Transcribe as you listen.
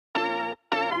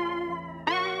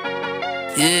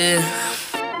Yeah.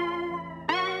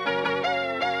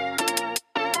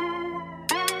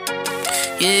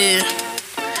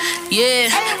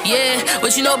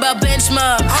 What you know about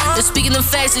Benchmark? They're speaking the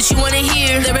facts that you wanna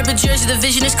hear. They rep a jersey, the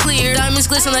vision is clear. Diamonds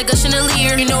glisten like a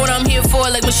chandelier. You know what I'm here for,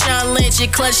 like Marshawn Lynch.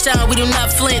 At clutch time, we do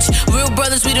not flinch. Real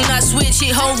brothers, we do not switch.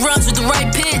 Hit home runs with the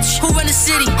right pitch. Who run the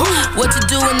city? What to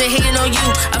do when they hating on you?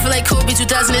 I feel like Kobe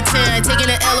 2010. I taking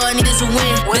an L, all I need is a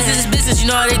win. Business is business, you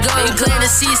know how they go. You playing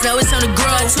the seats, now it's time to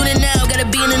grow. Tune in now, gotta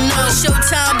be in the know.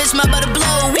 Showtime, bitch, my about to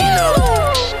blow. We know.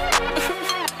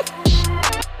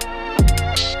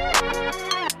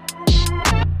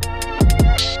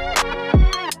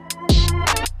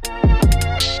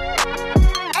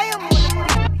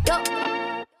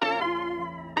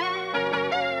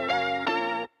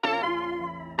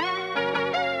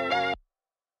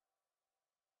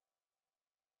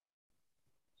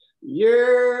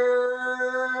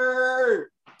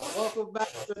 Welcome back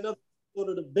to another episode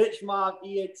of the Benchmark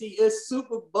ENT. It's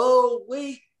Super Bowl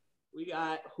week. We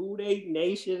got Who Dey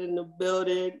Nation in the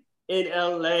building in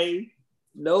LA.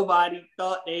 Nobody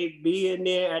thought they'd be in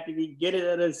there at the beginning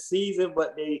of the season,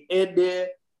 but they in there.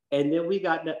 And then we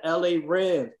got the LA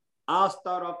Rams. I'll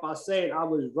start off by saying I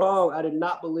was wrong. I did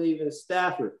not believe in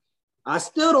Stafford. I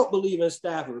still don't believe in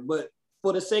Stafford, but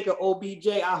for the sake of OBJ,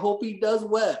 I hope he does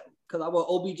well, because I want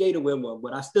OBJ to win one,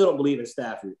 but I still don't believe in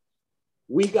Stafford.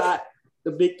 We got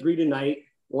the big three tonight.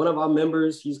 One of our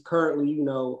members, he's currently,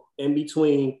 in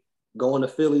between going to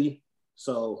Philly.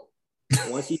 So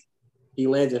once he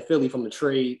lands in Philly from the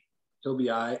trade, he'll be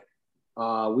all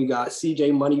right. We got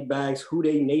CJ Moneybags, Who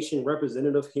Dey Nation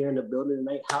representative here in the building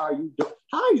tonight. How are you doing?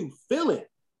 How are you feeling?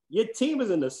 Your team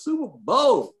is in the Super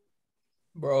Bowl.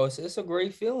 Bro, it's a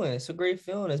great feeling. It's a great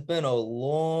feeling. It's been a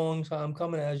long time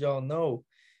coming, as y'all know.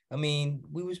 I mean,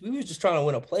 we was just trying to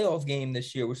win a playoff game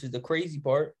this year, which is the crazy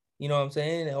part. You know what I'm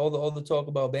saying? All the talk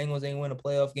about Bengals ain't win a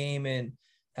playoff game in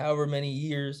however many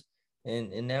years,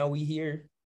 and now we here.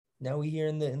 Now we here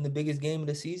in the biggest game of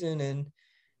the season. And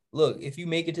look, if you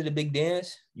make it to the big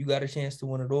dance, you got a chance to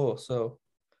win it all. So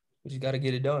we just got to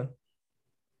get it done.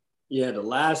 Yeah, the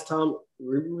last time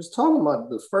we was talking about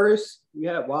we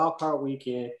had wild card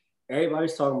weekend.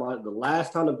 Everybody's talking about it. The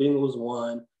last time the Bengals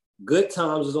won, Good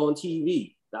Times was on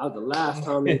TV. That was the last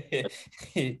time in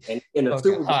the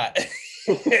Super Bowl. Hot.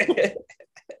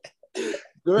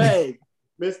 Greg,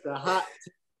 Mr. Hot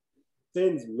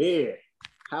Tinsmere,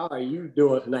 how are you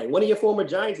doing tonight? One of your former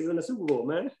Giants is in the Super Bowl,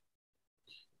 man.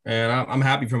 And I'm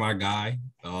happy for my guy.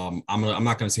 I'm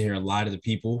not going to sit here and lie to the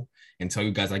people and tell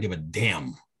you guys I give a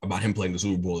damn about him playing the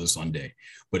Super Bowl this Sunday.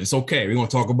 But it's okay. We're going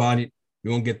to talk about it.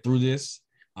 We're going to get through this.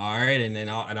 All right. And then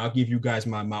I'll give you guys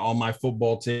all my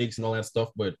football takes and all that stuff.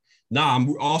 But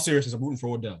I'm all seriousness. I'm rooting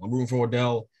for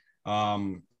Odell.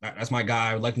 That's my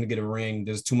guy. I would like him to get a ring.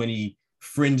 There's too many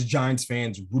fringe Giants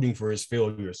fans rooting for his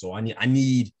failure. So I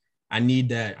need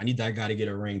that guy to get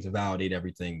a ring to validate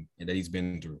everything that he's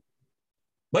been through.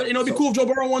 But it'd be cool if Joe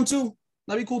Burrow won too.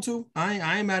 That'd be cool too.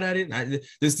 I ain't mad at it.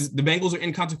 The Bengals are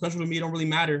inconsequential to me. It don't really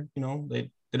matter. They're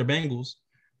the Bengals,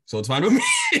 so it's fine with me.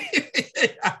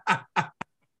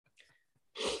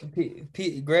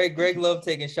 Greg loved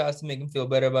taking shots to make him feel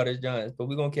better about his Giants, but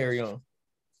we're gonna carry on.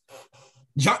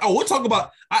 We'll talk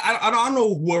about. I don't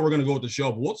know where we're gonna go with the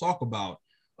show, but we'll talk about.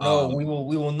 No, we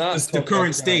will not. The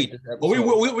current state. But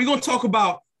we're gonna talk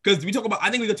about, because we talk about. I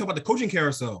think we're gonna talk about the coaching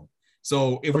carousel.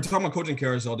 So if we're talking about coaching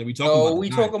carousel, then we talk about. We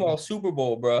talking about Super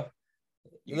Bowl, bro.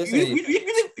 Listen, you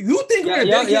think we're gonna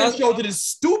dedicate a show to this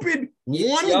stupid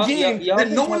game that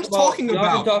no one's talking about?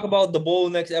 Y'all can talk about the bowl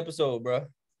next episode, bro.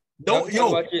 Don't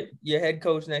about your head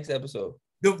coach next episode.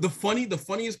 The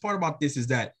funniest part about this is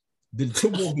that the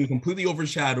Super Bowl being completely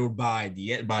overshadowed by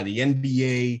the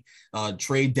NBA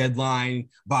trade deadline,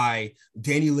 by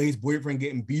Danny Lay's boyfriend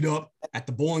getting beat up at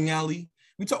the bowling alley.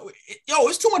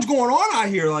 It's too much going on out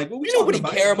here. Like, nobody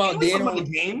care about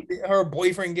Danny, her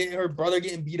brother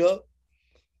getting beat up.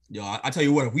 Yo, I tell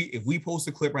you what, if we post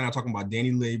a clip right now talking about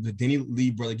Danny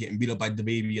Lee brother getting beat up by the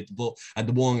baby at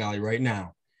the bowling alley right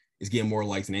now, it's getting more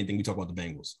likes than anything we talk about the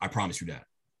Bengals. I promise you that.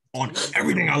 On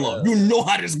everything I love, you know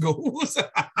how this goes.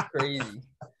 Crazy.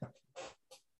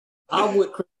 I'm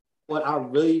with Chris. What I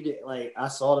really did, I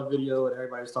saw the video and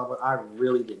everybody was talking about. I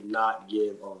really did not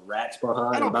give a rat's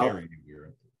behind about,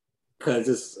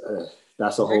 because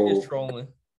that's a whole. Just trolling.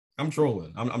 I'm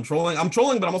trolling. I'm trolling,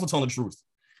 but I'm also telling the truth.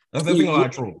 That's the thing I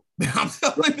troll. I'm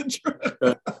telling the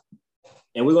truth.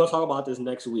 And we're gonna talk about this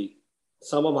next week.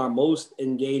 Some of our most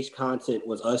engaged content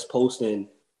was us posting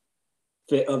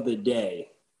fit of the day.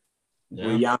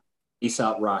 Yeah.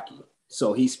 ASAP Rocky.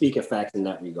 So he's speaking facts in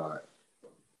that regard.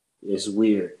 It's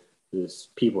weird.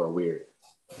 People are weird.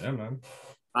 Yeah, man.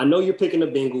 I know you're picking the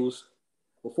Bengals.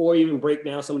 Before we even break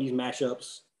down some of these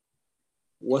matchups,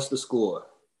 what's the score?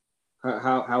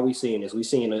 How are we seeing this? We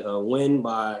seeing a win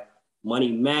by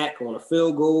Money Mac on a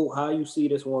field goal. How you see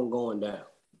this one going down?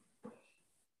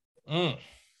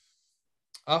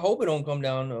 I hope it don't come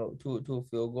down to a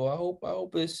field goal. I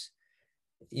hope it's,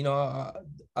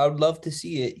 I would love to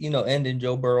see it, end in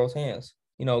Joe Burrow's hands.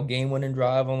 Game-winning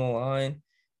drive on the line,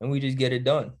 and we just get it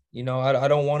done. I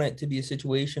don't want it to be a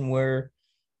situation where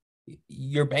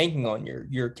you're banking on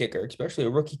your kicker, especially a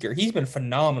rookie kicker. He's been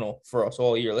phenomenal for us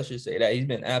all year. Let's just say that. He's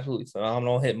been absolutely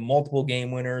phenomenal, hit multiple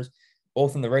game winners,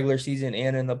 both in the regular season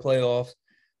and in the playoffs.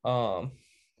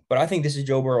 But I think this is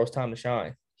Joe Burrow's time to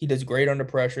shine. He does great under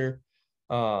pressure.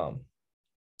 Score-wise,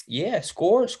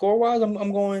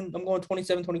 I'm going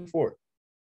 27-24.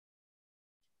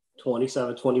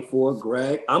 27-24,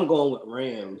 Greg. I'm going with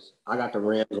Rams. I got the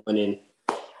Rams winning.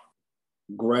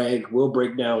 Greg, we'll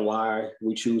break down why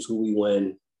we choose who we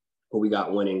win, who we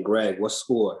got winning. Greg, what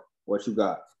score? What you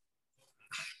got?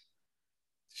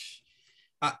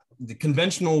 The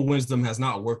conventional wisdom has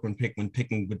not worked when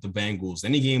picking with the Bengals.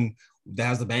 Any game that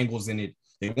has the Bengals in it,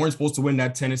 they weren't supposed to win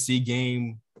that Tennessee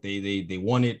game. They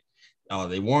won it.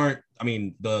 They weren't. I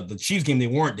mean, the Chiefs game, they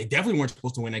definitely weren't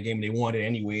supposed to win that game. They won it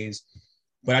anyways.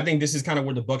 But I think this is kind of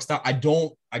where the buck stop.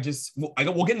 We'll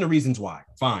get into reasons why.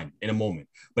 Fine, in a moment.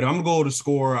 But if I'm going to go to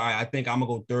score, I think I'm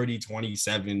going to go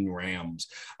 30-27 Rams.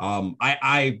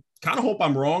 I kind of hope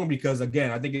I'm wrong because,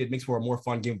 again, I think it makes for a more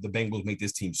fun game if the Bengals make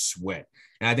this team sweat.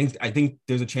 And I think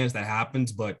there's a chance that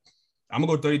happens, but I'm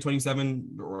going to go 30-27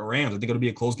 Rams. I think it'll be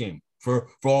a close game. For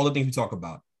all the things we talk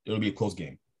about, it'll be a close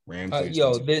game. Rams.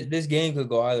 This game could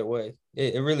go either way.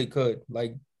 It really could.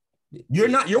 Like, you're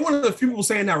one of the few people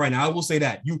saying that right now. I will say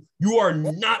that you are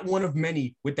not one of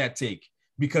many with that take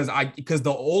because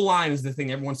the O-line is the thing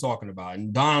everyone's talking about,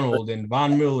 and Donald and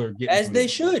Von Miller as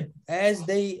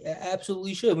they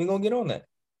absolutely should. We're gonna get on that.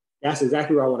 That's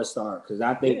exactly where I want to start because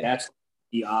I think that's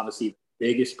obviously the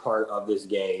biggest part of this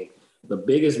game. The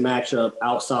biggest matchup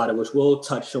outside of which we'll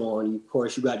touch on. Of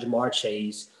course, you got Jamar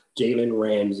Chase, Jalen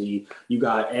Ramsey. You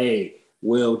got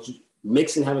Will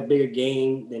Mixon have a bigger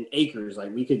game than Akers.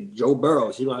 Like Joe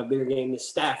Burrow, he's gonna have a bigger game than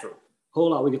Stafford. Whole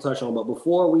lot we can touch on. But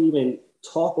before we even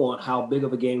talk on how big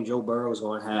of a game Joe Burrow is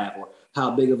gonna have or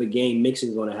how big of a game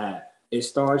Mixon's gonna have, it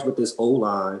starts with this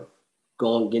O-line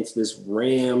going against this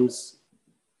Rams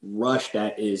rush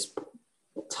that is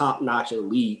top-notch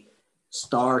elite,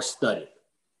 star-studded.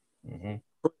 Mm-hmm.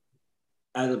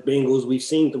 As the Bengals, we've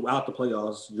seen throughout the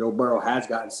playoffs, Joe Burrow has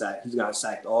gotten sacked. He's gotten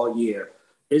sacked all year.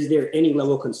 Is there any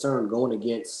level of concern going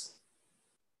against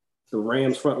the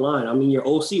Rams front line? I mean, your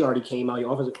OC already came out.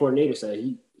 Your offensive coordinator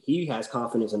said he has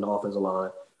confidence in the offensive line.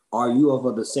 Are you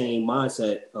of the same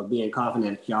mindset of being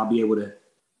confident that y'all be able to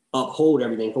uphold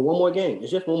everything for one more game?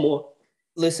 It's just one more.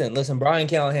 Listen, Brian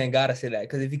Callahan got to say that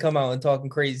because if you come out and talking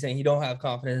crazy saying he don't have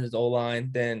confidence in his O-line,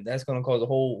 then that's going to cause a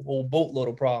whole boatload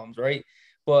of problems, right?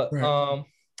 But right.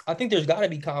 I think there's got to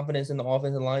be confidence in the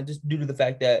offensive line just due to the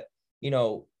fact that,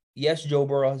 yes, Joe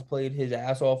Burrow has played his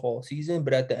ass off all season,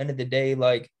 but at the end of the day,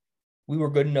 like, we were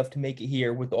good enough to make it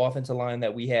here with the offensive line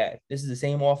that we had. This is the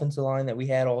same offensive line that we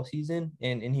had all season,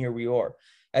 and here we are.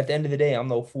 At the end of the day, I'm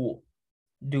no fool.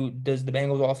 Does the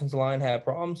Bengals offensive line have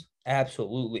problems?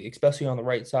 Absolutely, especially on the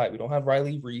right side. We don't have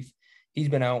Riley Reiff. He's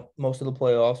been out most of the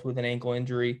playoffs with an ankle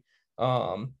injury.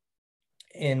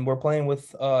 And we're playing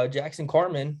with Jackson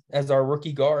Carman as our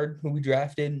rookie guard who we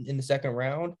drafted in the second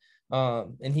round.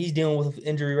 And he's dealing with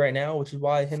injury right now, which is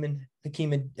why him and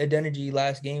Hakeem Adeniji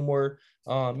last game were,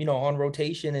 on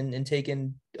rotation and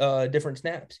taking different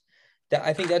snaps.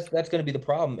 I think that's going to be the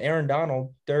problem. Aaron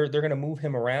Donald, they're going to move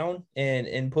him around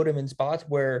and put him in spots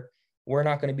where we're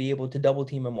not going to be able to double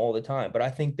team him all the time. But I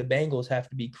think the Bengals have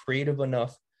to be creative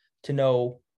enough to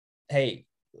know, hey,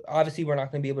 obviously we're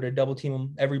not going to be able to double team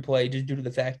him every play just due to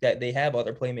the fact that they have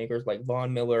other playmakers like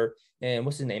Von Miller and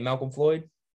what's his name, Malcolm Floyd,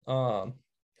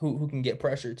 who can get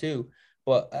pressure too.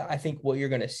 But I think what you're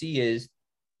going to see is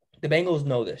the Bengals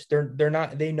know this.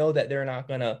 They know that they're not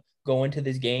going to go into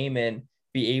this game and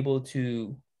be able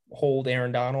to hold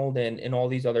Aaron Donald and all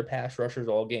these other pass rushers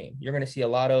all game. You're going to see a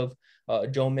lot of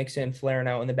Joe Mixon flaring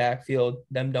out in the backfield,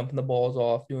 them dumping the balls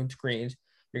off, doing screens.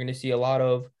 You're going to see a lot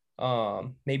of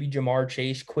maybe Jamar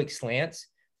Chase quick slants,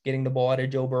 getting the ball out of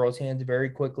Joe Burrow's hands very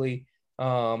quickly.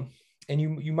 And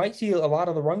you might see a lot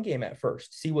of the run game at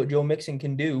first, see what Joe Mixon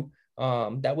can do.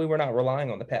 That way we're not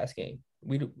relying on the pass game.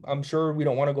 I'm sure we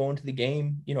don't want to go into the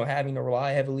game, having to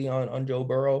rely heavily on Joe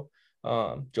Burrow.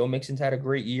 Joe Mixon's had a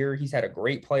great year. He's had a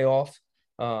great playoff.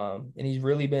 And he's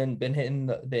really been hitting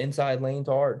the inside lanes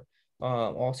hard.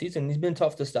 all season. He's been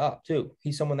tough to stop too.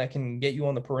 He's someone that can get you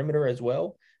on the perimeter as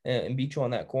well and beat you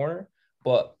on that corner.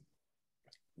 But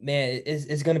man,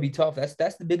 it's going to be tough.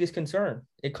 That's the biggest concern.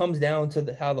 It comes down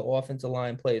to how the offensive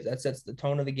line plays. That sets the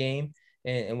tone of the game.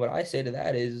 And what I say to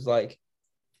that is like,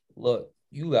 look,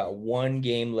 you got one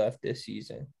game left this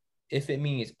season. If it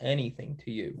means anything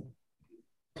to you,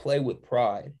 play with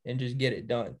pride and just get it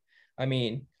done. I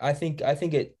mean, I think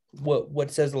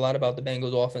what says a lot about the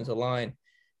Bengals offensive line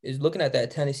is looking at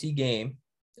that Tennessee game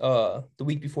the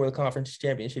week before the conference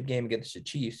championship game against the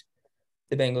Chiefs.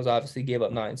 The Bengals obviously gave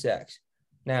up 9 sacks.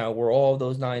 Now, were all of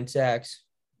those 9 sacks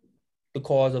the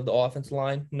cause of the offensive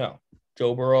line? No.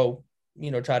 Joe Burrow,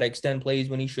 tried to extend plays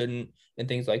when he shouldn't and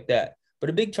things like that. But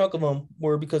a big chunk of them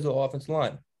were because of the offensive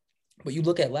line. But you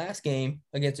look at last game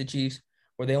against the Chiefs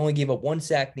where they only gave up 1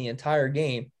 sack the entire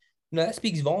game, that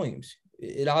speaks volumes.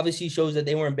 It obviously shows that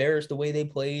they were embarrassed the way they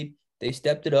played. They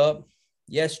stepped it up.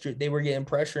 Yes, they were getting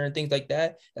pressure and things like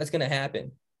that. That's going to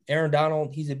happen. Aaron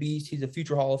Donald, he's a beast. He's a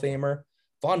future Hall of Famer.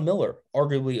 Von Miller,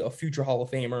 arguably a future Hall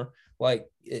of Famer. Like,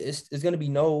 it's going to be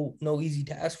no easy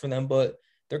task for them, but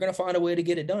they're going to find a way to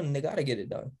get it done, and they got to get it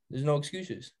done. There's no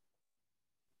excuses.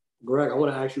 Greg, I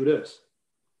want to ask you this.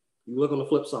 You look on the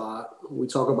flip side, we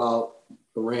talk about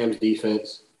the Rams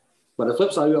defense, but the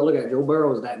flip side, you got to look at Joe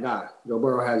Burrow is that guy. Joe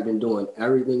Burrow has been doing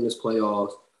everything this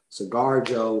playoffs. Cigar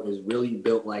Joe is really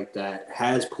built like that,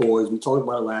 has poise. We talked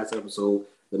about it last episode.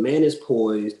 The man is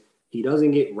poised. He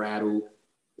doesn't get rattled.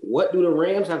 What do the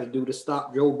Rams have to do to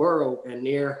stop Joe Burrow and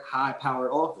their high-powered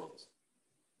offense?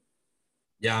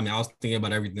 Yeah, I mean, I was thinking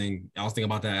about everything. I was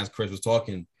thinking about that as Chris was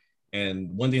talking. And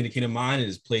one thing that came to mind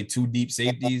is play 2 deep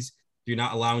safeties. You're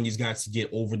not allowing these guys to get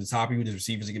over the top of you, the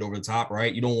receivers to get over the top,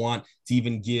 right? You don't want to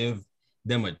even give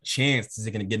them a chance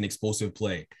to get an explosive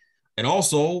play. And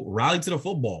also rally to the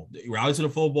football. Rally to the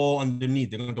football underneath.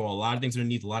 They're going to throw a lot of things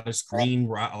underneath, a lot of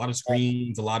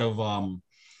screens, a lot of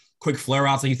quick flare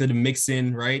outs, like you said, to mix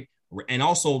in, right? And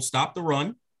also stop the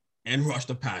run and rush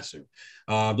the passer.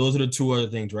 Those are the 2 other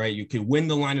things, right? You can win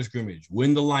the line of scrimmage.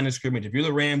 If you're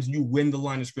the Rams, you win the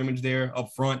line of scrimmage there up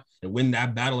front and win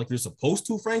that battle like you're supposed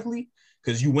to, frankly,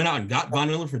 because you went out and got Von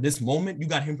Miller for this moment. You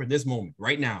got him for this moment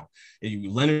right now.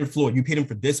 Leonard Floyd, you paid him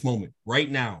for this moment right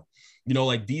now.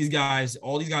 Like these guys,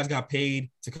 all these guys got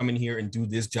paid to come in here and do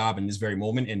this job in this very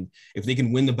moment. And if they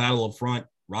can win the battle up front,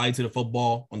 rally to the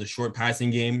football on the short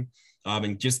passing game,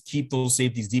 and just keep those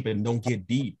safeties deep and don't get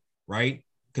beat, right?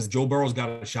 Because Joe Burrow's got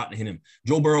a shot to hit him.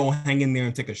 Joe Burrow will hang in there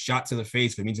and take a shot to the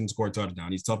face if it means he can score a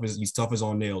touchdown. He's tough as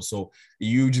all nails. So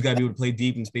you just got to be able to play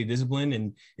deep and stay disciplined.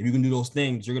 And if you can do those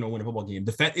things, you're going to win a football game.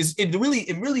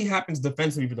 It really happens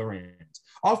defensively for the Rams.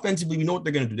 Offensively, we know what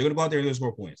they're going to do. They're going to go out there and they're going to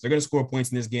score points. They're going to score points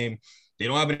in this game. They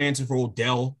don't have an answer for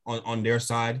Odell on their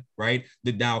side, right?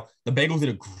 Now, the Bengals did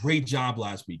a great job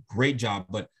last week. Great job.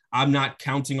 But I'm not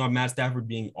counting on Matt Stafford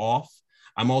being off.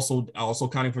 I'm also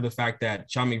counting for the fact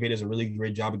that Sean McVay does a really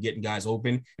great job of getting guys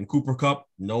open. And Cooper Kupp,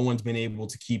 no one's been able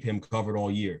to keep him covered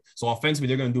all year. So offensively,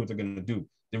 they're going to do what they're going to do.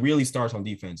 It really starts on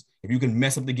defense. If you can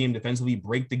mess up the game defensively,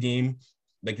 break the game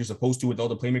like you're supposed to with all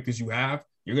the playmakers you have,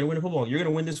 you're going to win a football. You're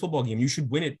going to win this football game. You should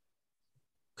win it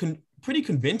pretty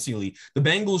convincingly. The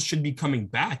Bengals should be coming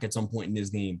back at some point in this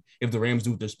game if the Rams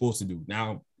do what they're supposed to do.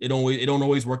 Now, it don't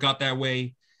always work out that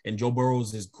way. And Joe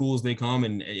Burrow's as cool as they come,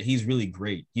 and he's really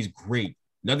great. He's great.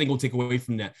 Nothing will take away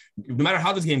from that. No matter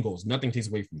how this game goes, nothing takes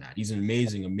away from that. He's an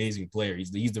amazing, amazing player.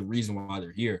 He's the reason why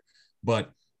they're here.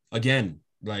 But again,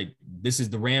 like, this is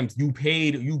the Rams. You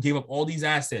gave up all these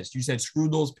assets. You said, screw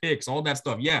those picks, all that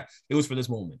stuff. Yeah, it was for this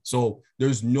moment. So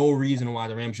there's no reason why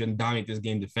the Rams shouldn't dominate this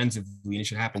game defensively, and it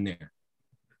should happen there.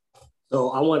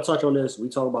 So I want to touch on this. We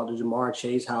talk about the Ja'Marr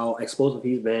Chase, how explosive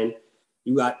he's been.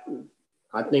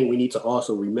 I think we need to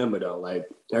also remember, though, like,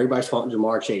 everybody's talking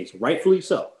Ja'Marr Chase, rightfully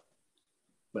so.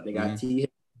 But they got T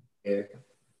there.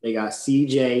 They got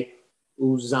CJ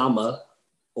Uzama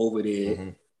over there. Mm-hmm.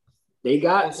 They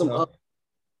got some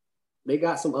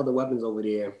other weapons over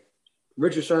there.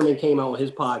 Richard Sherman came out on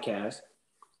his podcast.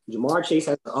 Ja'Marr Chase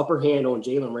has the upper hand on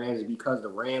Jalen Ramsey because the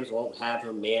Rams won't have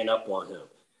him man up on him.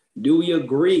 Do we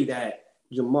agree that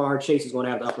Ja'Marr Chase is going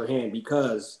to have the upper hand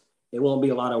because there won't be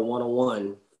a lot of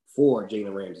one-on-one for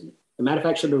Jalen Ramsey? As a matter of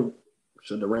fact, should the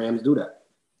Rams do that?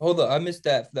 Hold on, I missed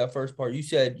that first part. You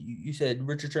said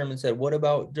Richard Sherman said, what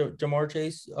about Ja'Marr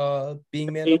Chase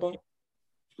being man up on?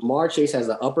 Ja'Marr Chase has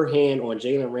the upper hand on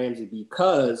Jalen Ramsey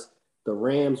because the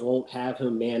Rams won't have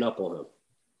him man up on him.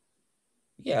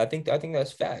 Yeah, I think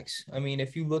that's facts. I mean,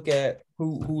 if you look at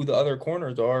who the other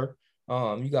corners are,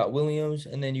 you got Williams,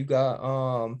 and then you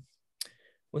got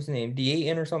what's the name,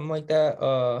 Deaton or something like that.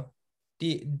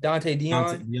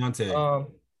 Deontay.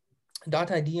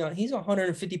 Dante Dion, he's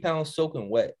 150 pounds soaking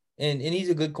wet, and he's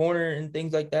a good corner and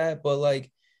things like that. But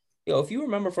like, if you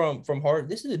remember from Hart,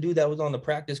 this is a dude that was on the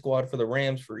practice squad for the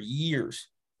Rams for years,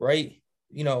 right?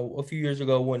 A few years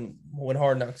ago when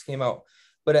Hard Knocks came out.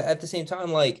 But at the same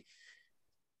time, like,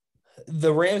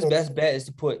 the Rams' best bet is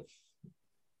to put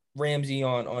Ramsey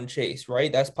on Chase,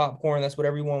 right? That's popcorn. That's what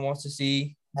everyone wants to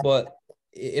see. But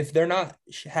if they're not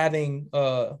having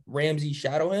Ramsey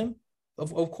shadow him,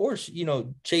 of course,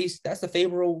 Chase, that's the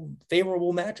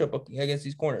favorable matchup against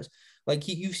these corners. Like,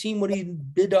 you've seen what he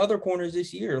did to other corners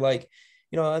this year. Like,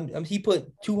 he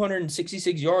put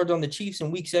 266 yards on the Chiefs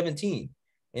in week 17.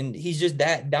 And he's just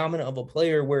that dominant of a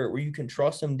player where you can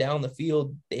trust him down the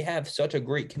field. They have such a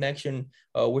great connection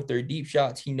with their deep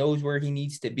shots. He knows where he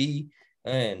needs to be.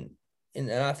 And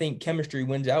I think chemistry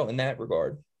wins out in that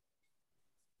regard.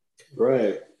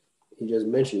 Right. He just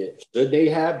mentioned it. Should they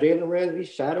have Jalen Ramsey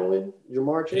shadowing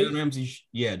Ja'Marr Chase?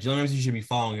 Jalen Ramsey should be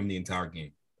following him the entire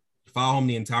game. Follow him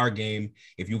the entire game.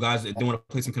 If you guys don't want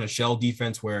to play some kind of shell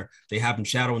defense where they have him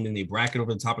shadow and then they bracket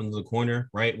over the top into the corner,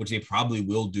 right, which they probably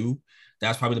will do,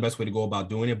 that's probably the best way to go about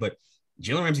doing it. But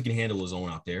Jalen Ramsey can handle his own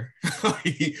out there.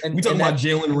 We talking about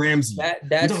Jalen Ramsey.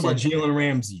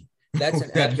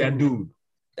 That's that dude.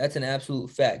 That's an absolute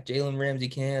fact. Jalen Ramsey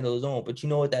can handle his own, but you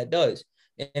know what that does?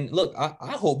 And look,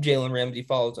 I hope Jalen Ramsey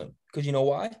follows him, because you know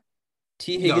why?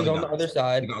 T. Higgins on the other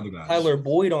side, Tyler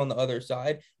Boyd on the other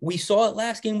side. We saw it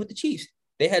last game with the Chiefs.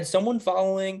 They had someone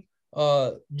following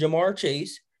Ja'Marr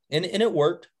Chase, and it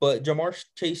worked, but Ja'Marr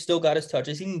Chase still got his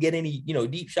touches. He didn't get any,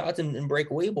 deep shots and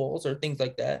breakaway balls or things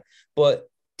like that. But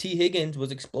T. Higgins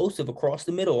was explosive across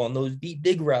the middle on those deep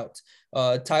dig routes.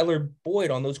 Tyler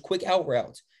Boyd on those quick out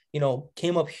routes.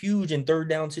 Came up huge in third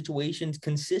down situations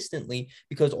consistently,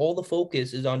 because all the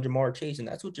focus is on Ja'Marr Chase. And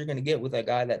that's what you're going to get with a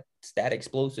guy that's that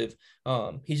explosive.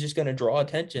 He's just going to draw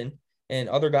attention, and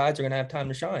other guys are going to have time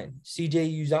to shine.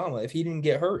 CJ Uzama, if he didn't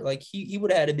get hurt, like, he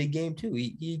would have had a big game too.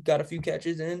 He got a few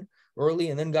catches in early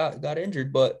and then got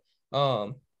injured. But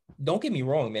don't get me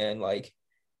wrong, man. Like,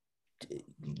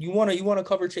 you want to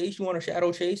cover Chase, you want to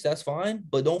shadow Chase, that's fine.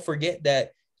 But don't forget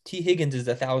that T. Higgins is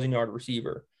a 1,000-yard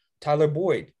receiver. Tyler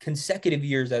Boyd, consecutive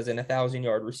years as an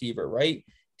 1,000-yard receiver, right?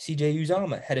 CJ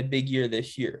Uzama had a big year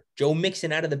this year. Joe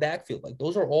Mixon out of the backfield. Like,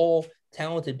 those are all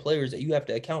talented players that you have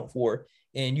to account for.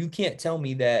 And you can't tell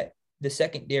me that the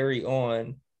secondary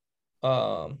on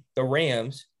the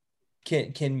Rams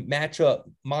can match up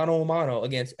mano a mano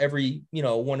against every,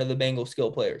 one of the Bengals skill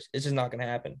players. It's just not going to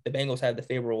happen. The Bengals have the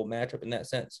favorable matchup in that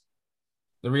sense.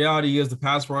 The reality is the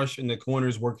pass rush and the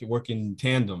corners work in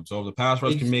tandem. So if the pass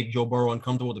rush can make Joe Burrow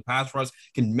uncomfortable, the pass rush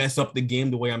can mess up the game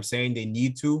the way I'm saying they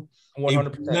need to.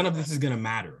 100%. None of this is going to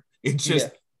matter. It's just,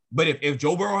 but if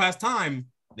Joe Burrow has time,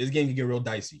 this game can get real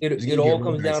dicey. It all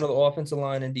comes down to the offensive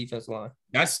line and defensive line.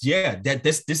 This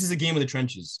is a game of the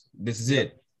trenches. This is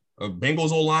it.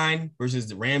 Bengals O-line versus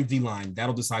the Rams D-line.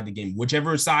 That'll decide the game.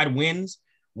 Whichever side wins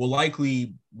will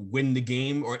likely win the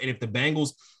game. If the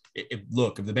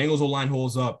Bengals O-line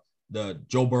holds up, the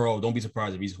Joe Burrow, don't be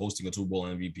surprised if he's hosting a Super Bowl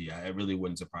MVP. It really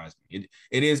wouldn't surprise me.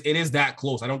 It is that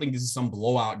close. I don't think this is some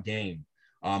blowout game.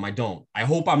 I don't. I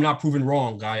hope I'm not proven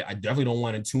wrong, guy. I definitely don't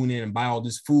want to tune in and buy all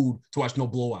this food to watch no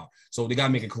blowout. So they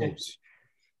gotta make it close.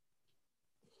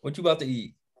 What you about to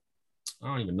eat? I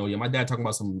don't even know yet. My dad talking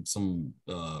about some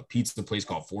pizza place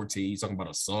called Forte. He's talking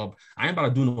about a sub. I ain't about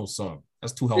to do no sub.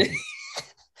 That's too healthy.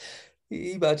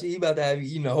 He about to have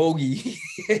eaten a hoagie.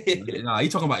 Nah, he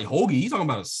talking about hoagie. He's talking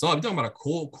about a sub. He's talking about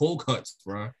a cold cuts,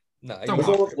 bro. Nah, talking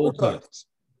about cold cuts.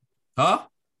 Huh?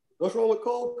 What's wrong with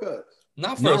cold cuts?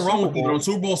 Nothing wrong with it. On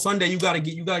Super Bowl Sunday, you gotta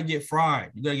get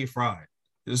fried. You gotta get fried.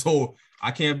 This whole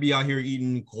I can't be out here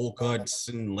eating cold cuts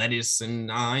and lettuce,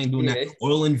 and I ain't doing that.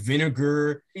 Oil and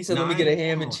vinegar. He said, "Let me get a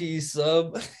ham and cheese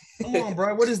sub." Come on,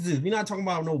 bro. What is this? We're not talking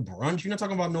about no brunch. You're not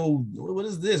talking about no. What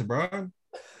is this, bro?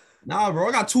 Nah, bro.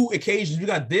 I got two occasions. We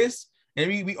got this, and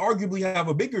we arguably have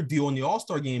a bigger deal in the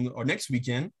All-Star game or next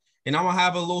weekend, and I'm gonna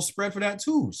have a little spread for that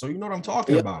too. So you know what I'm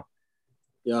talking about.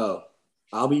 Yo,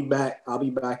 I'll be back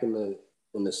in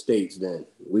the States then.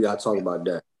 We gotta talk about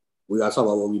that. We gotta talk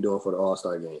about what we're doing for the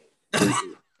All-Star game.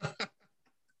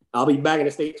 I'll be back in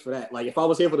the States for that. Like, if I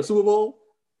was here for the Super Bowl,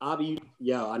 I need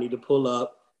to pull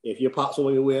up. If your pops want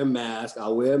me to wear a mask,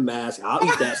 I'll wear a mask. I'll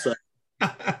eat that sub.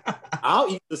 I'll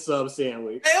eat the sub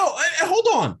sandwich. Hey, hold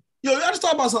on. Yo, I just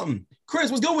thought about something.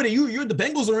 Chris, what's good with it? You're the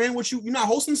Bengals are in. You're not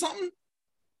hosting something?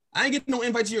 I ain't getting no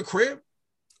invite to your crib.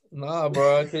 Nah,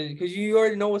 bro, because you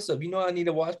already know what's up. You know I need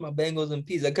to watch my Bengals in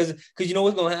peace. Because you know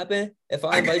what's gonna happen? If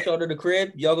I invite y'all to the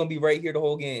crib, y'all gonna be right here the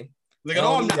whole game. Like at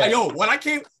all, yo. When I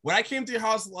came to your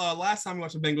house last time we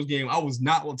watched the Bengals game, I was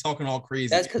not talking all crazy.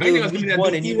 That's because it was week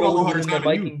 1 and you know we was in the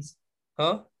Vikings.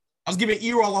 Huh? I was giving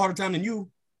E-Roll a harder time than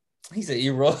you. He said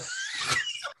E-Roll.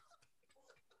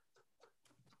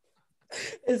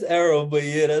 It's Arrow, but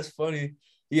yeah, that's funny.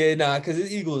 Yeah, nah, because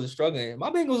his Eagles are struggling. My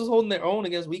Bengals was holding their own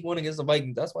against week 1 against the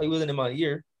Vikings. That's why he wasn't in my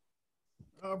ear.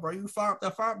 Oh, bro, you fire up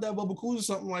that Bubba Coos or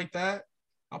something like that.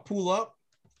 I'll pull up.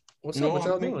 What's up? What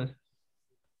y'all doing?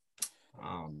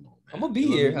 I don't know, man. I'm gonna be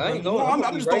here. I ain't going. I'm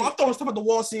throwing stuff at the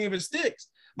wall, seeing if it sticks.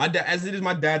 My dad, as it is,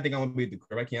 my dad think I'm gonna be at the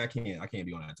crib. I can't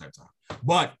be on that type of time.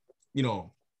 But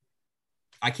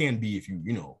I can be if you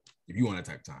want that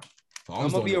type of time. So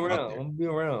I'm gonna be around.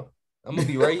 I'm gonna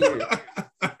be right here.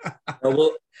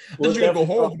 We'll go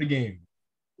home for the game.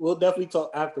 We'll definitely talk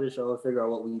after the show and figure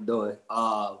out what we're doing.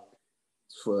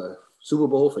 For Super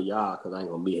Bowl for y'all, because I ain't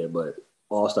gonna be here, but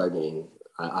All-Star game,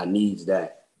 I needs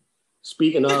that.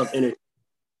 Speaking of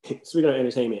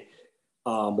entertainment,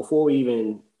 before we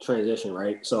even transition,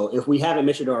 right? So if we haven't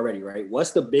mentioned it already, right?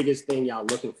 What's the biggest thing y'all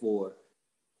looking forward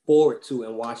to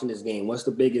in watching this game? What's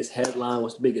the biggest headline?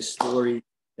 What's the biggest story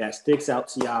that sticks out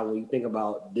to y'all when you think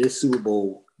about this Super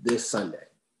Bowl this Sunday?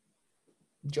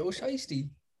 Joe Shiesty,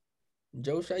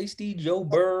 Joe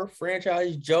Burr,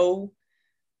 franchise Joe,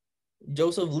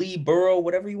 Joseph Lee Burrow,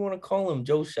 whatever you want to call him,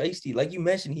 Joe Shiesty. Like you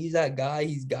mentioned, he's that guy.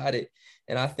 He's got it.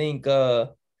 And I think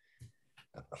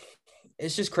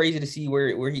it's just crazy to see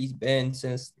where he's been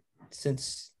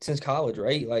since college,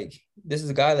 right? Like this is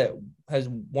a guy that has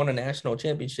won a national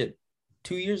championship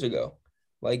 2 years ago.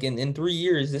 Like in 3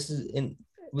 years, this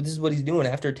is what he's doing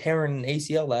after tearing an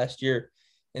ACL last year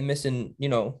and missing,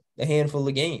 a handful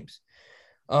of games.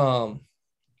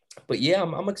 But yeah,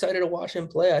 I'm excited to watch him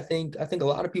play. I think a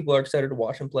lot of people are excited to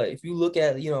watch him play. If you look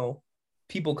at,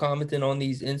 people commenting on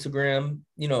these Instagram,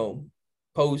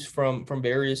 posts from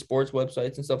various sports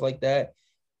websites and stuff like that,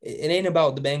 it ain't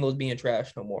about the Bengals being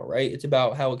trash no more, right? It's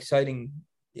about how exciting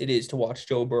it is to watch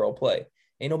Joe Burrow play.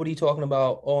 Ain't nobody talking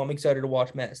about, oh, I'm excited to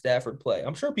watch Matt Stafford play.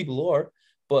 I'm sure people are,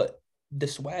 but the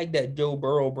swag that Joe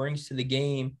Burrow brings to the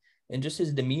game and just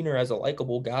his demeanor as a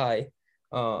likable guy,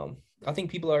 I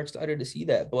think people are excited to see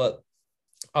that. But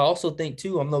I also think,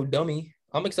 too, I'm no dummy.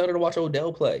 I'm excited to watch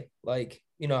Odell play. Like,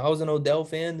 I was an Odell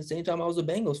fan the same time I was a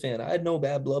Bengals fan. I had no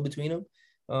bad blood between them.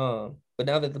 But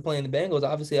now that they're playing the Bengals,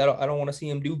 obviously I don't want to see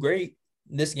him do great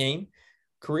this game.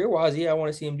 Career-wise, yeah, I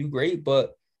want to see him do great.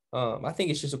 But I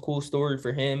think it's just a cool story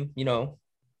for him,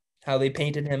 how they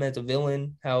painted him as a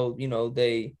villain, how,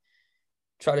 they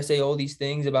try to say all these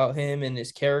things about him and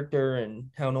his character and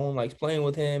how no one likes playing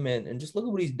with him, and just look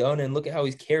at what he's done and look at how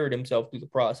he's carried himself through the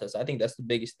process. I think that's the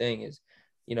biggest thing is,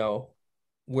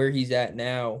 where he's at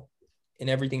now and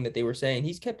everything that they were saying.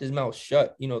 He's kept his mouth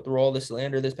shut, through all the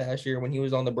slander this past year when he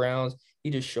was on the Browns. He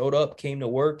just showed up, came to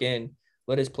work, and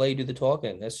let his play do the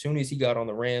talking as soon as he got on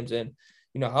the Rams. And,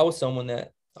 I was someone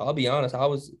that, I'll be honest, I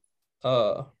was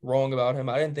wrong about him.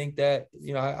 I didn't think that,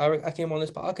 I came on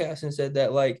this podcast and said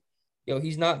that, like,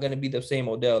 he's not going to be the same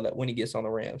Odell that when he gets on the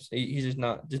Rams. He's just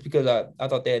not. Just because I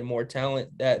thought they had more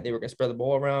talent, that they were going to spread the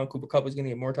ball around. Cooper Kupp was going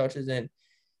to get more touches, and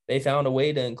they found a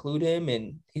way to include him,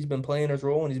 and he's been playing his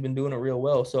role, and he's been doing it real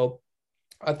well. So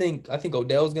I think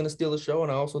Odell's going to steal the show,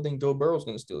 and I also think Joe Burrow's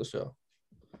going to steal the show.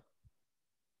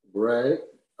 Right.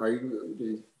 Are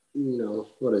you,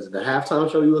 what is it, the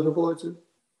halftime show you looking forward to?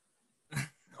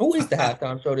 Who is the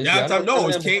halftime show this year? No,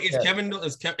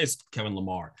 it's Kevin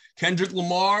Lamar. Kendrick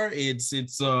Lamar. It's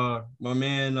my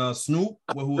man Snoop.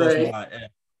 Who else?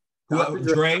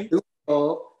 Dre.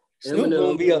 Snoop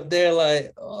gonna be up there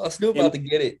like, oh, Snoop about to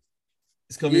get it.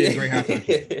 It's gonna be a great halftime.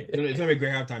 It's gonna be a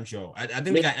great halftime show. I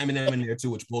think they got Eminem in there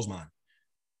too, which blows mine.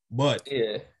 But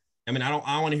yeah, I mean, I don't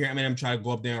want to hear Eminem try to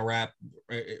go up there and rap.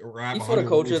 He's for the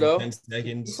culture though. 10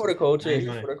 seconds. He's for the culture. I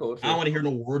don't want to hear no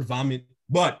word vomit.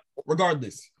 But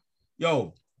regardless,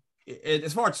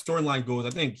 as far as storyline goes, I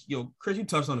think Chris, you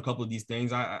touched on a couple of these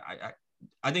things. I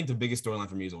think the biggest storyline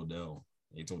for me is Odell.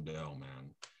 It's Odell,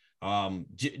 man.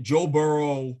 Joe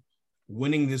Burrow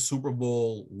winning this Super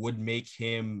Bowl would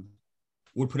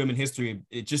put him in history.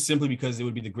 It just simply because it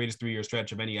would be the greatest 3-year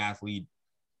stretch of any athlete,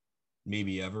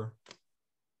 maybe ever,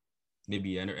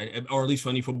 or at least for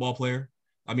any football player.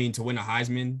 I mean, to win a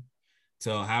Heisman,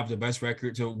 to have the best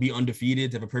record, to be undefeated,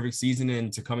 to have a perfect season,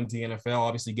 and to come into the NFL,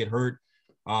 obviously get hurt.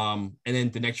 And then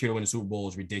the next year to win the Super Bowl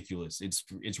is ridiculous.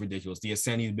 It's ridiculous. The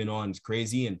ascent he's been on is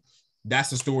crazy, and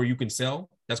that's the story you can sell.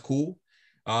 That's cool.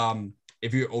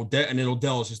 If you're Odell, and then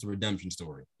Odell is just a redemption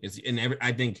story.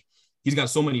 I think he's got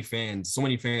so many fans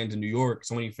in New York,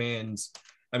 so many fans.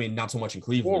 I mean, not so much in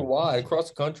Cleveland. Worldwide, across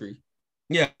the country.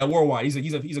 Yeah, worldwide.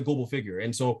 He's a global figure.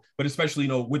 And so, but especially,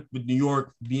 with New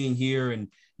York being here and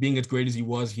being as great as he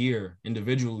was here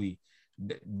individually,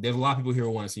 there's a lot of people here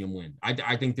who want to see him win.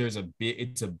 I think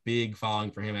it's a big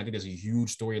following for him. I think there's a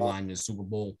huge storyline in the Super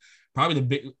Bowl.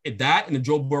 Probably that and the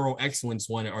Joe Burrow excellence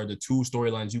one are the two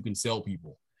storylines you can sell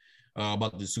people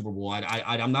about the Super Bowl.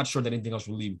 I'm not sure that anything else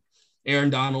really.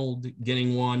 Aaron Donald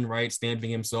getting one, right?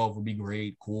 Stamping himself would be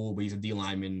great, cool, but he's a D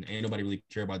lineman. Ain't nobody really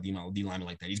care about D lineman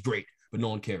like that. He's great, but no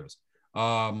one cares.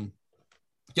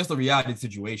 Just the reality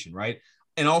situation, right?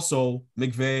 And also,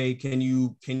 McVay, can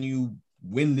you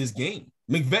win this game?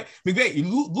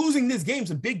 McVay, losing this game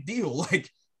is a big deal. Like,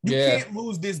 you can't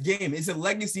lose this game. It's a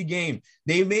legacy game.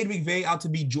 They made McVay out to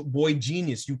be boy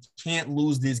genius. You can't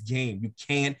lose this game. You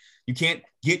can't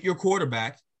get your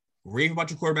quarterback, rave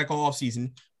about your quarterback all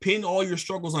offseason, pin all your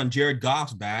struggles on Jared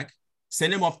Goff's back,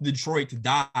 send him off to Detroit to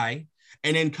die,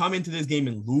 and then come into this game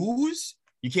and lose.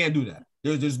 You can't do that.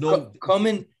 There's no come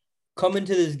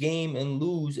into this game and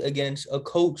lose against a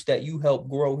coach that you helped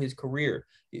grow his career.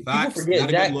 Facts. People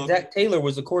forget Zach Taylor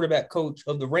was the quarterback coach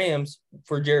of the Rams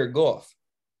for Jared Goff.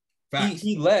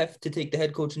 He left to take the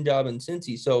head coaching job in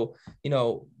Cincy. So,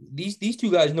 these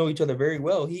two guys know each other very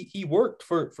well. He worked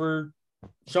for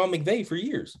Sean McVay for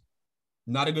years.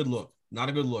 Not a good look.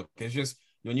 It's just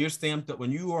when you're stamped up,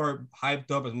 when you are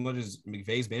hyped up as much as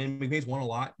McVay's been. McVay's won a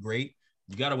lot. Great.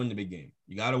 You got to win the big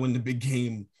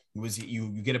game. You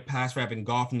get a pass for having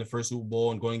Goff in the first Super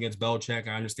Bowl and going against Belichick.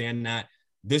 I understand that.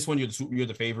 This one, you're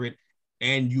the favorite,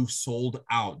 and you sold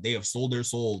out. They have sold their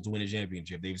souls to win a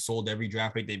championship. They've sold every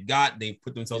draft pick they've got. They've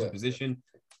put themselves in position.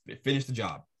 They finished the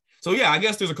job. So, I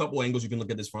guess there's a couple angles you can look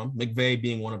at this from. McVay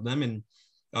being one of them, and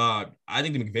I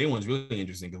think the McVay one's really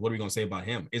interesting because what are we going to say about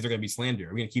him? Is there going to be slander?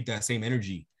 Are we going to keep that same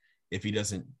energy if he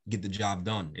doesn't get the job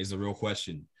done? Is the real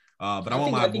question. But I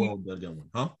want my boy Odell one,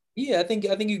 huh? Yeah, I think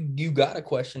you got to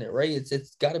question it, right?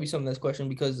 It's got to be something that's questioned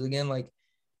because, again,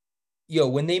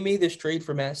 when they made this trade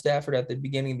for Matt Stafford at the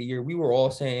beginning of the year, we were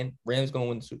all saying Rams going to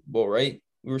win the Super Bowl, right?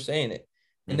 We were saying it.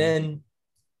 And then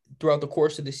throughout the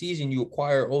course of the season, you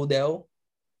acquire Odell,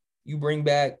 you bring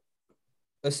back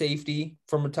a safety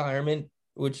from retirement,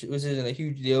 which isn't a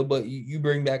huge deal, but you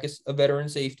bring back a veteran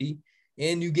safety,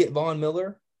 and you get Von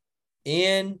Miller,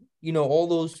 and, all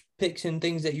those picks and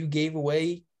things that you gave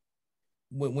away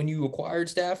when you acquired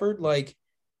Stafford,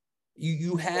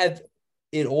 you have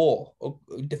it all.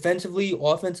 Defensively,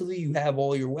 offensively, you have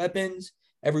all your weapons.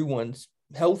 Everyone's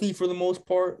healthy for the most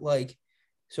part.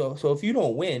 So if you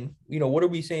don't win, what are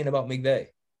we saying about McVay?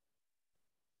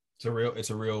 It's a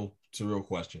real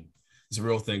question. It's a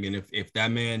real thing. And if that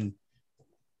man,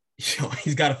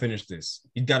 he's got to finish this.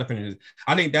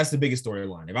 I think that's the biggest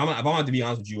storyline. If I'm going to be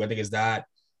honest with you, I think it's that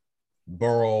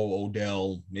Burrow,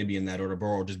 Odell, maybe in that order.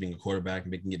 Burrow just being a quarterback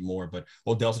and making it more, but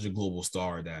Odell's such a global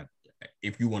star that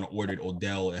if you want to order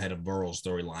Odell ahead of Burrow's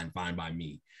storyline, fine by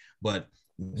me. But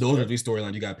those are three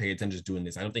storylines you got to pay attention to in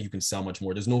this. I don't think you can sell much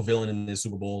more. There's no villain in this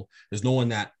Super Bowl. There's no one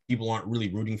that people aren't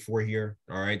really rooting for here.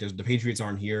 All right. The Patriots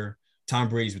aren't here. Tom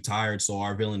Brady's retired, so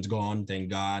our villain's gone. Thank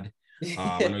God.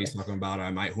 I know he's talking about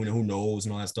who knows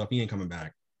and all that stuff. He ain't coming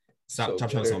back. Stop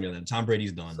trying to tell me that. Tom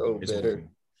Brady's done. It's over.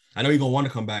 I know he's gonna want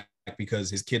to come back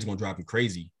because his kid's gonna drive him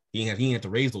crazy. He ain't have to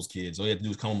raise those kids. All you have to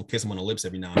do is come and kiss him on the lips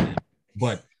every now and then.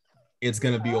 But it's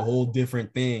gonna be a whole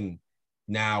different thing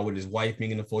now with his wife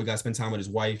being in the fold. You gotta spend time with his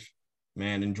wife.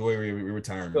 Man, enjoy your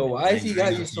retirement. So why is he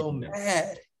got you so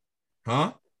mad?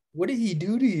 Huh? What did he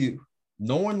do to you?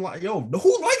 No one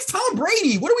who likes Tom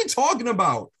Brady? What are we talking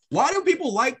about? Why do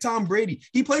people like Tom Brady?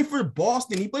 He played for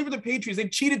Boston. He played for the Patriots. They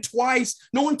cheated twice.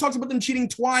 No one talks about them cheating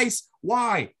twice.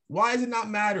 Why? Why does it not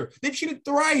matter? They've cheated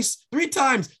three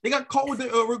times. They got caught with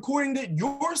the recording that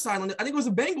your sideline. I think it was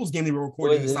a Bengals game they were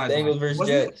recording. Bengals versus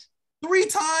Jets. 3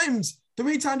 times.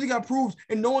 3 times he got proved,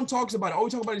 and no one talks about it. All we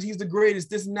talk about is he's the greatest,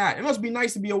 this and that. It must be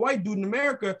nice to be a white dude in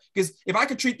America, because if I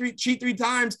could cheat 3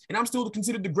 times and I'm still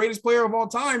considered the greatest player of all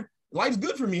time, life's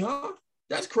good for me, huh?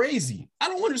 That's crazy. I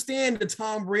don't understand the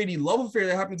Tom Brady love affair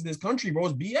that happens in this country, bro.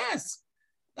 It's BS.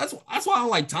 That's why I don't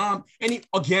like Tom. And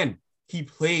he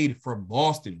played for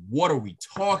Boston. What are we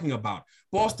talking about?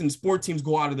 Boston sport teams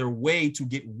go out of their way to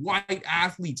get white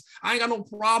athletes. I ain't got no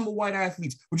problem with white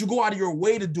athletes, but you go out of your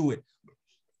way to do it.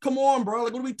 Come on, bro.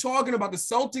 Like, what are we talking about? The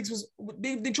Celtics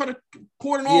they try to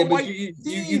court an all-white team.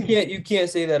 You can't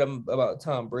say that about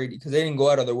Tom Brady, because they didn't go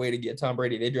out of their way to get Tom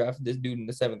Brady. They drafted this dude in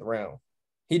the 7th round.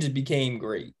 He just became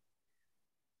great.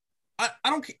 I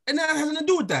don't, and that has nothing to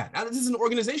do with that. This is an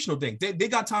organizational thing. They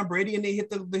got Tom Brady and they hit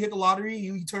the lottery.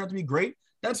 He turned out to be great.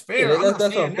 That's fair. Yeah,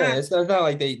 that's what I'm saying. It's not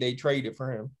like they traded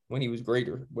for him when he was great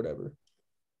or whatever.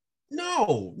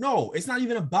 No, it's not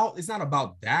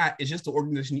about that. It's just the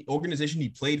organization he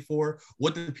played for,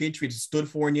 what the Patriots stood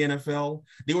for in the NFL.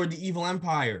 They were the evil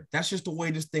empire. That's just the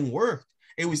way this thing worked.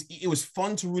 It was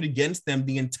fun to root against them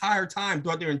the entire time,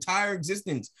 throughout their entire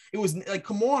existence. It was like,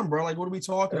 come on, bro. Like, what are we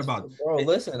talking about? Bro,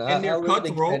 listen, I live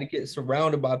in Connecticut,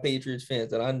 surrounded by Patriots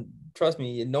fans, and trust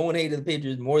me, no one hated the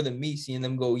Patriots more than me seeing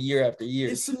them go year after year.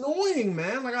 It's annoying,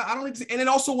 man. Like, I don't like to, and then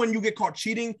also when you get caught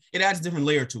cheating, it adds a different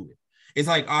layer to it. It's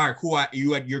like, all right, cool,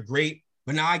 you're great,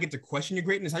 but now I get to question your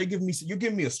greatness. How you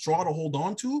giving me a straw to hold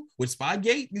on to with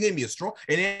Spygate? You gave me a straw,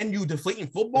 and then you deflating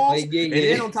footballs, and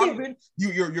then on top of it,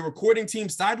 you're recording team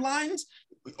sidelines.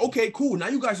 Okay, cool. Now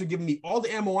you guys are giving me all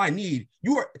the ammo I need.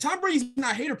 Tom Brady's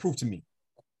not hater proof to me.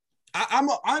 I'm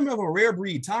of a rare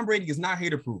breed. Tom Brady is not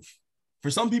hater proof.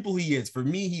 For some people, he is. For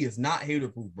me, he is not hater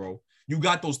proof, bro. You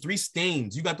got those 3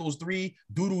 stains. You got those 3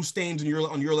 doo-doo stains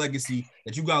on your legacy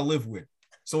that you gotta live with.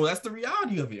 So that's the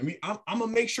reality of it. I mean, I'm gonna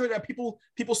make sure that people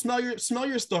smell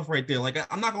your stuff right there. Like,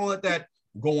 I'm not gonna let that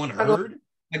go unheard.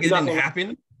 Like, it didn't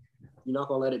happen. You're not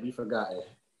gonna let it be forgotten.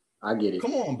 I get it.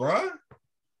 Come on, bro.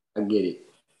 I get it.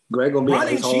 Greg gonna be at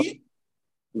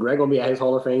his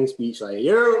Hall of Fame speech like,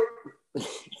 yo.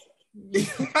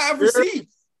 I have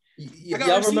receipts.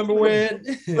 Y'all remember when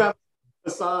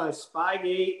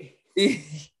Spygate?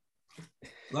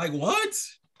 Like, what?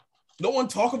 No one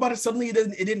talk about it. Suddenly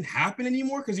it didn't happen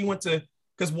anymore because he went to,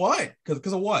 because what?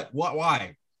 Because of what?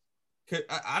 Why?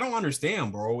 I don't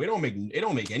understand, bro. It don't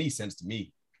make any sense to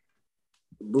me.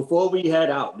 Before we head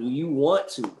out, do you want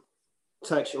to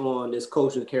touch on this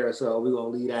coaching carousel? We're gonna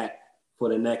leave that for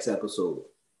the next episode.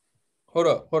 Hold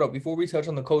up. Before we touch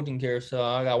on the coaching carousel,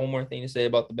 I got one more thing to say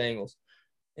about the Bengals.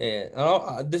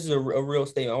 And this is a real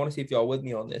statement. I want to see if y'all with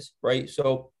me on this, right?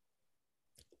 So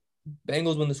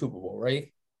Bengals win the Super Bowl,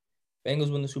 right?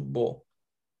 Bengals win the Super Bowl.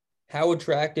 How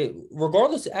attractive,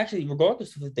 regardless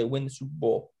if they win the Super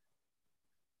Bowl,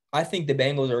 I think the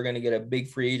Bengals are going to get a big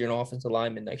free agent offensive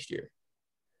lineman next year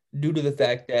due to the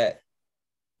fact that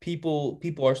people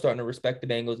are starting to respect the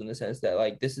Bengals in the sense that,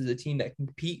 like, this is a team that can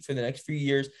compete for the next few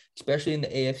years, especially in the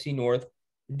AFC North.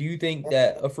 Do you think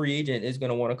that a free agent is going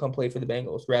to want to come play for the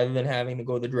Bengals rather than having to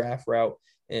go the draft route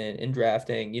and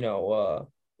drafting, an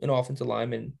offensive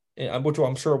lineman, which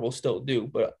I'm sure we'll still do,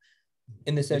 but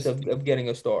in the sense of getting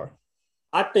a star?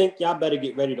 I think y'all better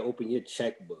get ready to open your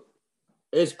checkbook.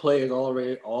 There's players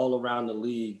all around the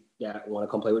league that want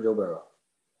to come play with Joe Burrow.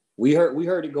 We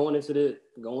heard it going into the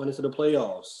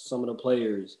playoffs. Some of the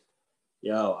players,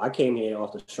 I came here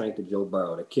off the strength of Joe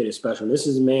Burrow. The kid is special. This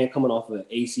is a man coming off of an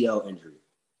ACL injury.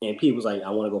 And people's like,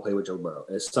 I want to go play with Joe Burrow.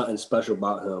 There's something special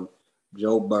about him,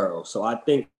 Joe Burrow. So I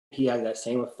think he has that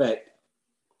same effect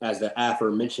as the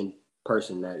aforementioned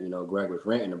person that, Greg was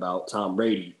ranting about, Tom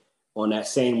Brady, on that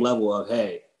same level of,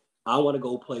 hey, I want to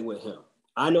go play with him.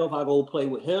 I know if I go play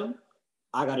with him,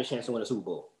 I got a chance to win a Super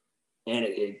Bowl. And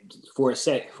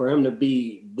for him to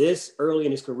be this early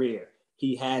in his career,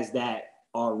 he has that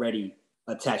already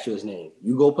attached to his name.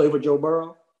 You go play for Joe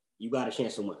Burrow, you got a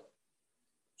chance to win.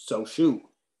 So shoot.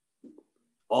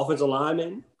 Offensive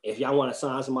lineman, if y'all want to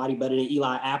sign somebody better than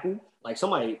Eli Apple,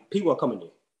 people are coming there.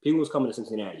 People was coming to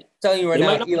Cincinnati. I'm telling you right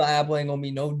now, Eli Apple ain't gonna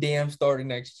be no damn starting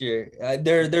next year.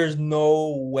 There's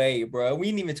no way, bro. We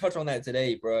didn't even touch on that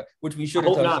today, bro, which we should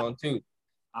have touched on too.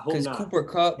 Because Cooper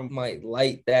Kupp might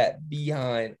light that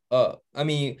behind up. I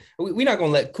mean, we're not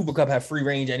gonna let Cooper Kupp have free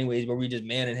range anyways, but we just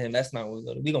manning him. That's not what we're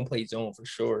gonna do. We're gonna play zone for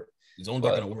sure. Zone's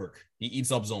not gonna work. He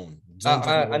eats up zone.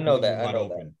 I know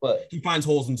that. But he finds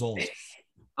holes in zones.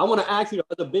 I want to ask you,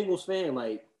 as a Bengals fan,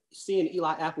 like, seeing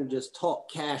Eli Apple just talk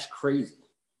cash crazy.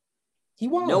 He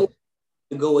won. No,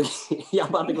 y'all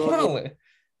about to go again.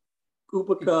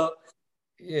 Cooper Kupp.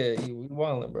 Yeah, he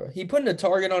wilding, bro. He putting a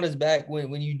target on his back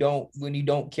when you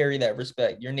don't carry that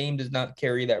respect. Your name does not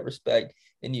carry that respect,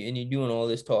 and you're doing all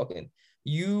this talking.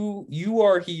 You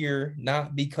are here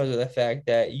not because of the fact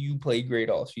that you played great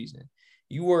all season.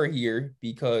 You are here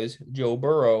because Joe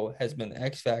Burrow has been the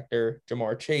X factor.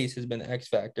 Ja'Marr Chase has been the X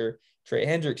factor. Trey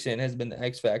Hendrickson has been the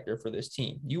X factor for this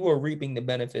team. You are reaping the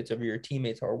benefits of your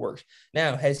teammates' hard work.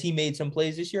 Now, has he made some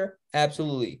plays this year?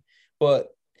 Absolutely. But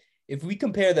if we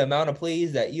compare the amount of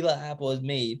plays that Eli Apple has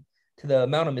made to the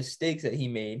amount of mistakes that he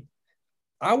made,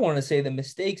 I want to say the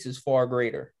mistakes is far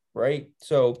greater, right?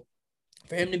 So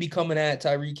for him to be coming at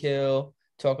Tyreek Hill,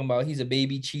 talking about he's a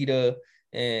baby cheetah,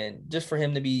 and just for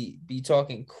him to be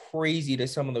talking crazy to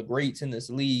some of the greats in this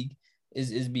league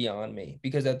is beyond me.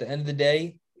 Because at the end of the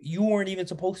day, you weren't even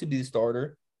supposed to be the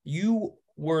starter. You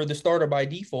were the starter by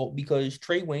default because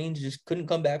Trey Waynes just couldn't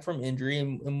come back from injury.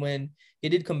 And when he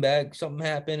did come back, something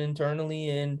happened internally.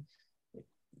 And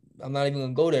I'm not even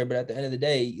gonna go there, but at the end of the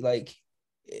day, like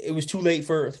it was too late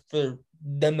for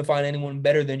them to find anyone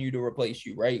better than you to replace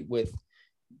you, right? With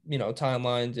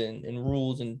timelines and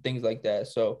rules and things like that.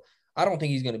 So I don't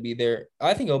think he's gonna be there.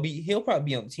 I think he'll probably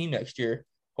be on the team next year,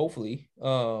 hopefully,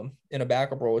 in a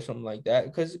backup role or something like that.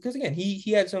 Because again,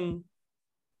 he had some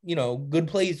good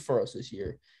plays for us this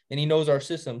year, and he knows our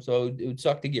system. So it would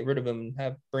suck to get rid of him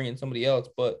and bring in somebody else.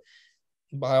 But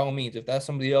by all means, if that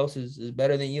somebody else is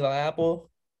better than Eli Apple,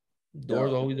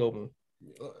 doors always open.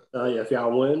 If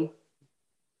y'all win,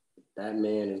 that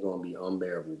man is gonna be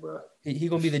unbearable, bro. He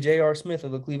gonna be the J.R. Smith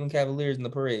of the Cleveland Cavaliers in the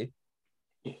parade.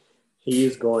 He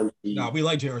is going to be. No, we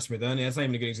like J.R. Smith. That's not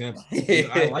even a good example.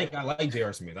 I like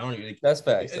J.R. Smith. I don't even. That's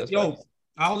facts. Facts.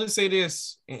 I'll just say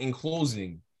this in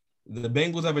closing: the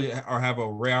Bengals have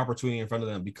a rare opportunity in front of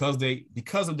them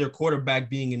because of their quarterback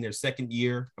being in their second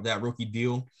year of that rookie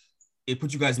deal. It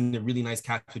puts you guys in a really nice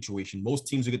cap situation. Most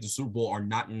teams who get the Super Bowl are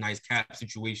not in nice cap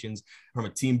situations from a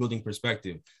team building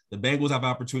perspective. The Bengals have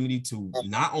opportunity to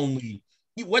not only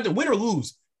whether win or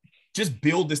lose, just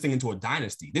build this thing into a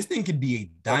dynasty. This thing could be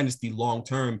a dynasty long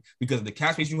term because of the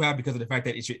cap space you have, because of the fact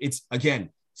that it's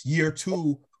year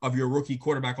 2 of your rookie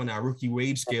quarterback on that rookie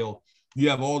wage scale. You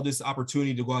have all this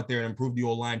opportunity to go out there and improve the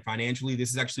O-line financially.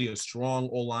 This is actually a strong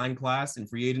O-line class in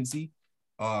free agency.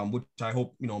 Which I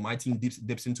hope, my team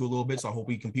dips into a little bit. So I hope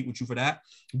we compete with you for that.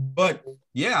 But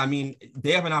yeah, I mean,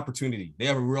 they have an opportunity. They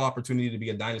have a real opportunity to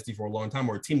be a dynasty for a long time,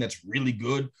 or a team that's really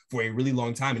good for a really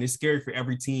long time. And it's scary for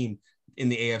every team in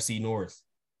the AFC North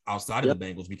outside of the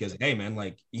Bengals because, hey, man,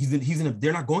 like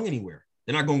they're not going anywhere.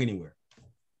 They're not going anywhere.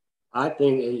 I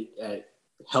think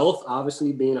health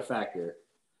obviously being a factor.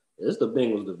 This is the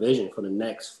Bengals division for the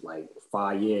next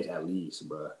 5 years at least,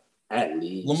 bro. At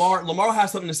least Lamar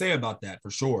has something to say about that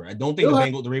for sure. I don't think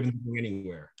the Ravens are going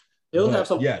anywhere. He'll have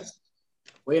some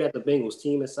way that the Bengals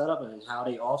team is set up and how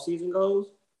their offseason goes.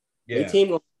 Yeah. Their team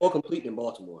will be more complete than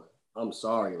Baltimore. I'm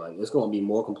sorry, it's going to be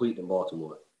more complete than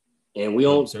Baltimore. And we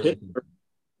don't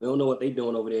know what they're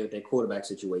doing over there with their quarterback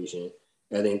situation.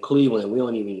 And then Cleveland, we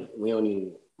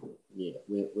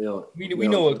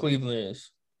know what Cleveland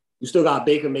is. You still got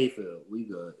Baker Mayfield. We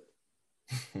good.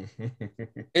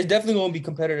 It's definitely going to be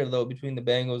competitive though between the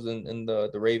Bengals and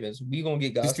the Ravens. We gonna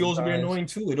get guys. The Steelers will be annoying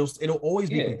too. It'll always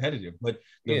be competitive, but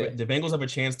the Bengals have a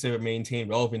chance to maintain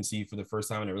relevancy for the first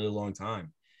time in a really long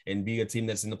time and be a team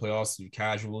that's in the playoffs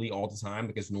casually all the time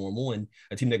because normal, and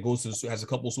a team that has a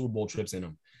couple Super Bowl trips in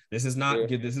them. This is not going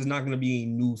to be a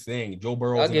new thing. Joe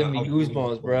Burrow. I'll give me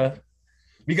goosebumps, bro.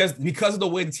 Because of the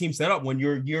way the team's set up, when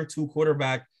your year 2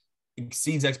 quarterback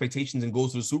exceeds expectations and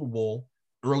goes to the Super Bowl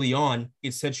early on,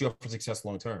 it sets you up for success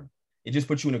long term. It just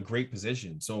puts you in a great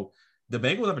position. So the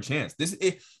Bengals have a chance.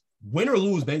 Win or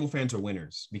lose, Bengal fans are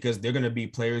winners because they're going to be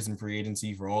players in free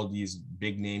agency for all these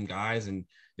big name guys, and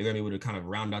they're going to be able to kind of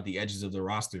round out the edges of the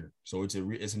roster. So it's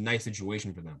a nice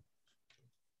situation for them.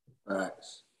 All right.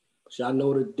 So y'all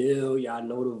know the deal. Y'all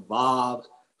know the vibes.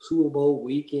 Super Bowl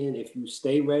weekend. If you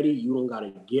stay ready, you don't got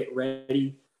to get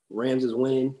ready. Rams is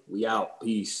winning. We out.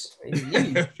 Peace.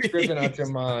 You tripping out your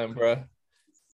mind, bro.